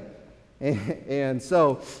together. And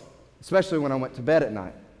so, especially when I went to bed at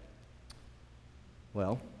night.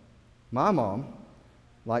 Well, my mom,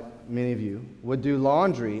 like many of you, would do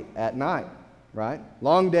laundry at night, right?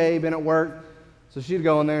 Long day, been at work, so she'd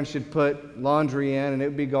go in there and she'd put laundry in, and it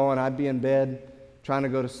would be going. I'd be in bed trying to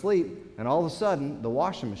go to sleep, and all of a sudden, the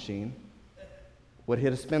washing machine would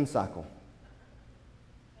hit a spin cycle.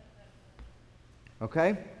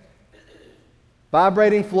 Okay?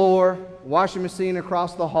 Vibrating floor, washing machine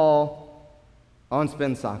across the hall, on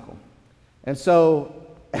spin cycle. And so,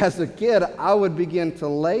 as a kid, I would begin to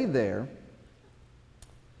lay there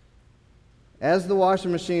as the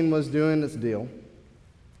washing machine was doing its deal,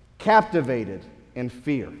 captivated in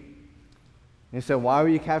fear. And you said, why were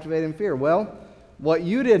you captivated in fear? Well, what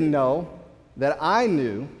you didn't know that I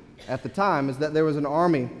knew at the time is that there was an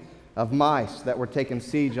army of mice that were taking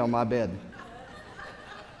siege on my bed.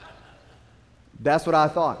 That's what I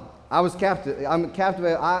thought. I'm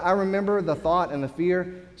captivated. I remember the thought and the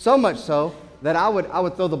fear so much so that I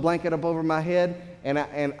would throw the blanket up over my head and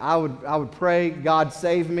I would pray, God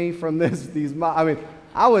save me from these mice. I mean,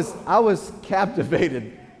 I was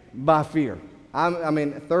captivated by fear.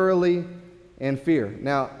 Thoroughly in fear.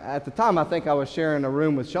 Now, at the time, I think I was sharing a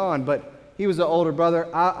room with Sean, but he was the older brother.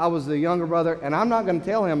 I was the younger brother, and I'm not going to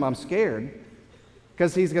tell him I'm scared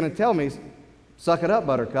because he's going to tell me, suck it up,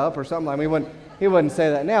 Buttercup, or something. I mean, he wouldn't say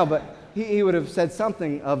that now, but he would have said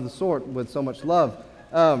something of the sort with so much love.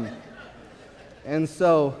 And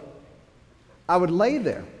so I would lay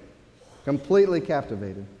there, completely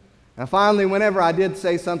captivated. And finally, whenever I did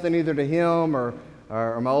say something either to him or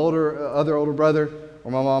my other older brother or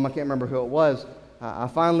my mom, I can't remember who it was, I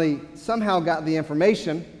finally somehow got the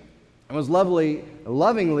information and was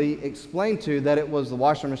lovingly explained to that it was the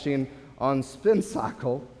washing machine on spin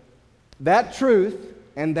cycle. That truth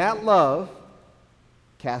and that love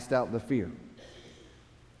cast out the fear.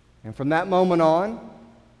 And from that moment on,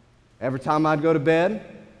 every time I'd go to bed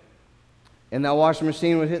and that washing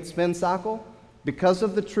machine would hit spin cycle, because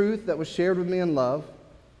of the truth that was shared with me in love,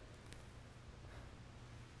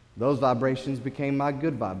 those vibrations became my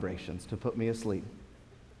good vibrations to put me asleep.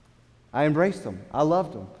 I embraced them. I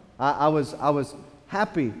loved them. I was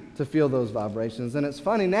happy to feel those vibrations. And it's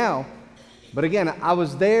funny now, but again, I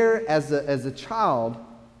was there as a child,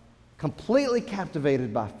 completely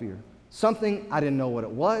captivated by fear. Something I didn't know what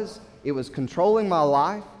it was. It was controlling my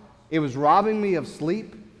life. It was robbing me of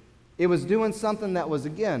sleep. It was doing something that was,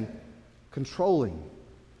 again, controlling.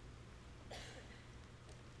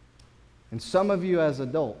 And some of you as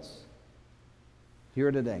adults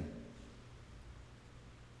here today,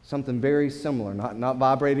 something very similar, not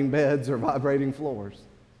vibrating beds or vibrating floors.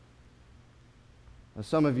 Now,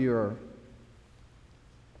 some of you are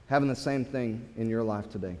having the same thing in your life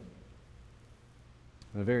today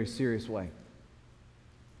in a very serious way.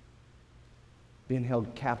 Being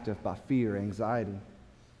held captive by fear, anxiety.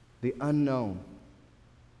 the unknown,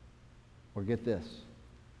 or get this,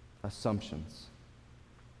 assumptions.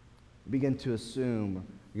 We begin to assume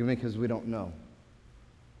because we don't know.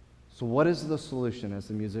 So what is the solution as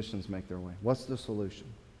the musicians make their way? What's the solution?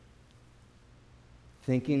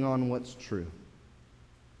 Thinking on what's true.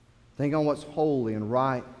 Think on what's holy and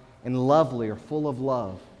right and lovely or full of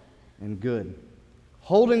love and good.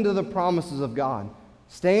 Holding to the promises of God,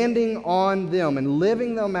 standing on them and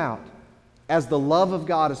living them out as the love of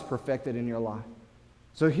God is perfected in your life.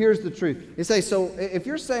 So here's the truth. You say, so if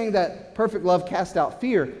you're saying that perfect love casts out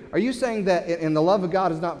fear, are you saying that and the love of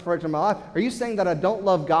God is not perfect in my life? Are you saying that I don't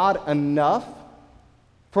love God enough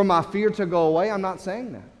for my fear to go away? I'm not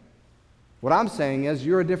saying that. What I'm saying is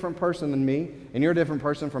you're a different person than me, and you're a different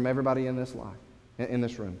person from everybody in this life, in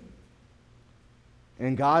this room.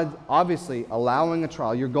 And God, obviously, allowing a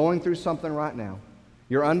trial. You're going through something right now.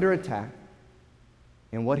 You're under attack.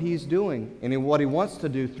 And what He's doing, and what He wants to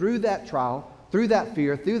do through that trial, through that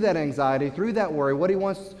fear, through that anxiety, through that worry, what He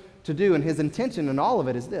wants to do, and His intention in all of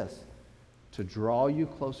it is this, to draw you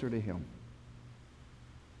closer to Him.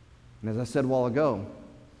 And as I said a while ago,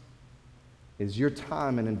 is your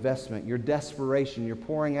time and investment, your desperation, your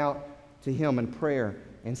pouring out to Him in prayer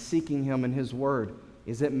and seeking Him in His Word,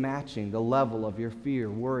 is it matching the level of your fear,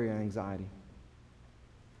 worry, and anxiety?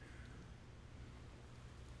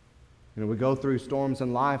 You know, we go through storms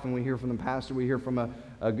in life and we hear from the pastor, we hear from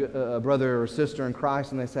a brother or sister in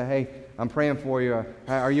Christ, and they say, hey, I'm praying for you.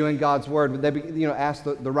 Are you in God's Word? They ask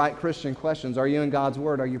the right Christian questions. Are you in God's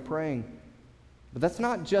Word? Are you praying? But that's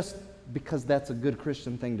not just because that's a good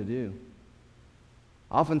Christian thing to do.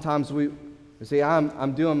 Oftentimes we say,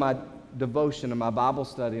 I'm doing my devotion and my Bible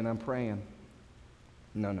study and I'm praying.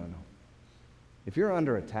 No. If you're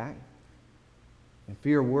under attack and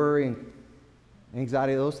fear, worry, and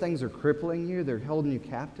anxiety, those things are crippling you, they're holding you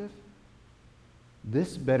captive,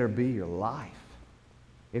 this better be your life.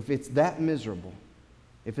 If it's that miserable,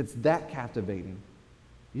 if it's that captivating,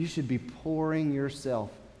 you should be pouring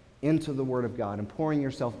yourself into the Word of God and pouring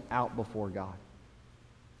yourself out before God,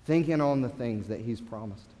 thinking on the things that He's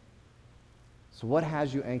promised. So what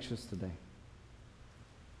has you anxious today?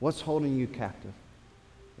 What's holding you captive?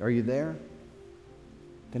 Are you there?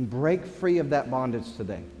 Then break free of that bondage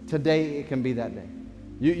today. Today it can be that day.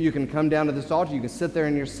 You can come down to this altar. You can sit there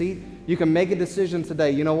in your seat. You can make a decision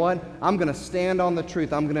today. You know what? I'm going to stand on the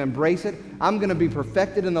truth. I'm going to embrace it. I'm going to be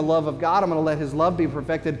perfected in the love of God. I'm going to let His love be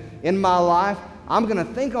perfected in my life. I'm going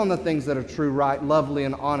to think on the things that are true, right, lovely,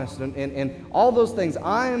 and honest, and all those things.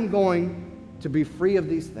 I am going to be free of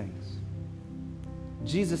these things.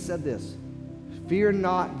 Jesus said this, fear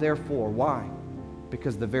not therefore. Why?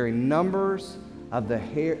 Because the very numbers of the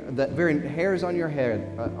very hairs on your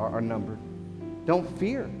head are numbered. Don't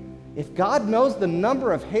fear. If God knows the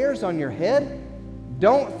number of hairs on your head,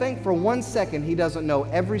 don't think for 1 second He doesn't know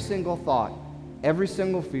every single thought, every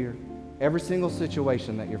single fear, every single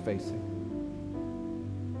situation that you're facing.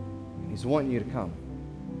 He's wanting you to come.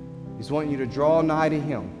 He's wanting you to draw nigh to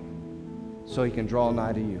Him so He can draw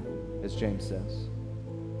nigh to you, as James says.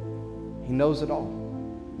 He knows it all.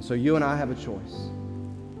 And so you and I have a choice.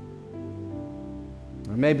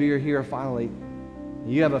 Or maybe you're here finally,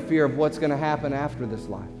 you have a fear of what's going to happen after this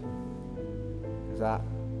life. Because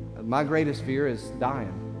my greatest fear is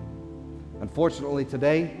dying. Unfortunately,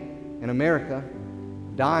 today in America,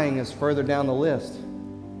 dying is further down the list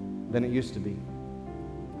than it used to be.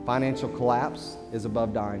 Financial collapse is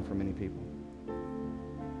above dying for many people.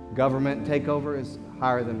 Government takeover is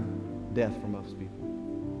higher than death for most people.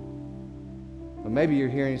 But maybe you're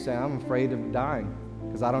here and you say, I'm afraid of dying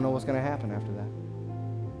because I don't know what's going to happen after that.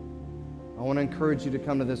 I want to encourage you to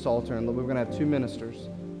come to this altar, and we're going to have 2 ministers,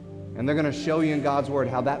 and they're going to show you in God's Word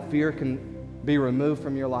how that fear can be removed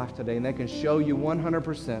from your life today, and they can show you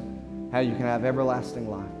 100% how you can have everlasting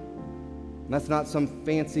life. And that's not some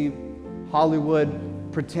fancy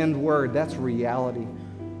Hollywood pretend word. That's reality.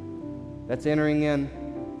 That's entering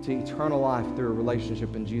into eternal life through a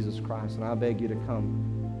relationship in Jesus Christ, and I beg you to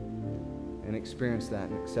come and experience that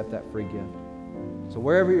and accept that free gift. So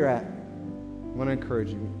wherever you're at, I want to encourage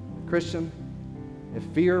you. Christian, if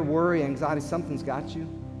fear, worry, anxiety, something's got you,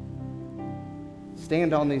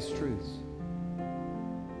 stand on these truths.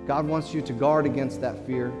 God wants you to guard against that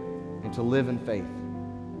fear and to live in faith.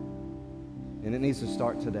 And it needs to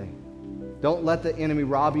start today. Don't let the enemy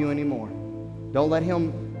rob you anymore. Don't let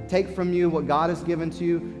him take from you what God has given to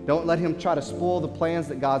you. Don't let him try to spoil the plans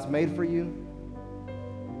that God's made for you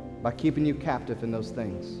by keeping you captive in those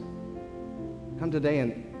things. Come today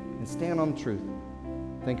and stand on truth.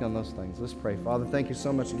 Think on those things. Let's pray. Father, thank you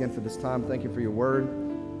so much again for this time. Thank you for your word.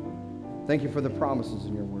 Thank you for the promises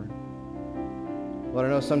in your word. Lord, I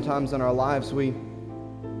know sometimes in our lives we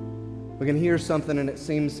can hear something and it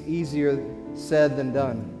seems easier said than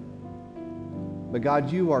done. But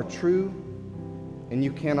God, you are true and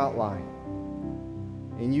you cannot lie.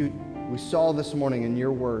 And we saw this morning in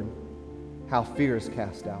your word how fear is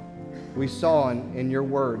cast out. We saw in your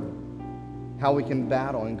word how we can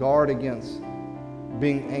battle and guard against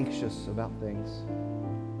being anxious about things.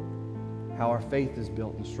 How our faith is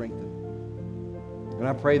built and strengthened. And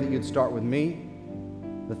I pray that you'd start with me,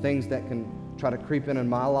 the things that can try to creep in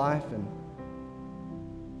my life, and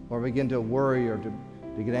or begin to worry or to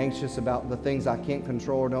get anxious about the things I can't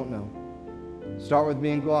control or don't know. Start with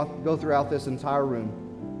me and go throughout this entire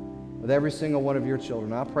room with every single one of your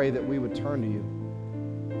children. I pray that we would turn to you.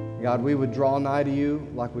 God, we would draw nigh to you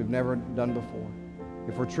like we've never done before.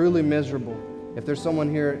 If we're truly miserable, if there's someone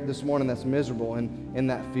here this morning that's miserable in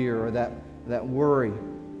that fear or that worry,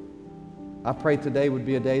 I pray today would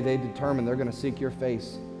be a day they determine they're going to seek your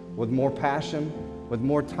face with more passion, with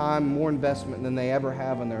more time, more investment than they ever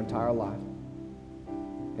have in their entire life.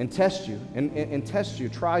 And test you, and test you,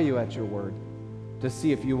 try you at your word to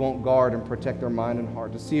see if you won't guard and protect their mind and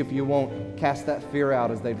heart, to see if you won't cast that fear out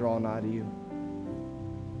as they draw nigh to you.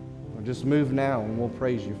 Or just move now and we'll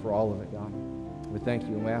praise you for all of it, God. We thank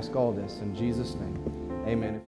you and we ask all this in Jesus' name. Amen.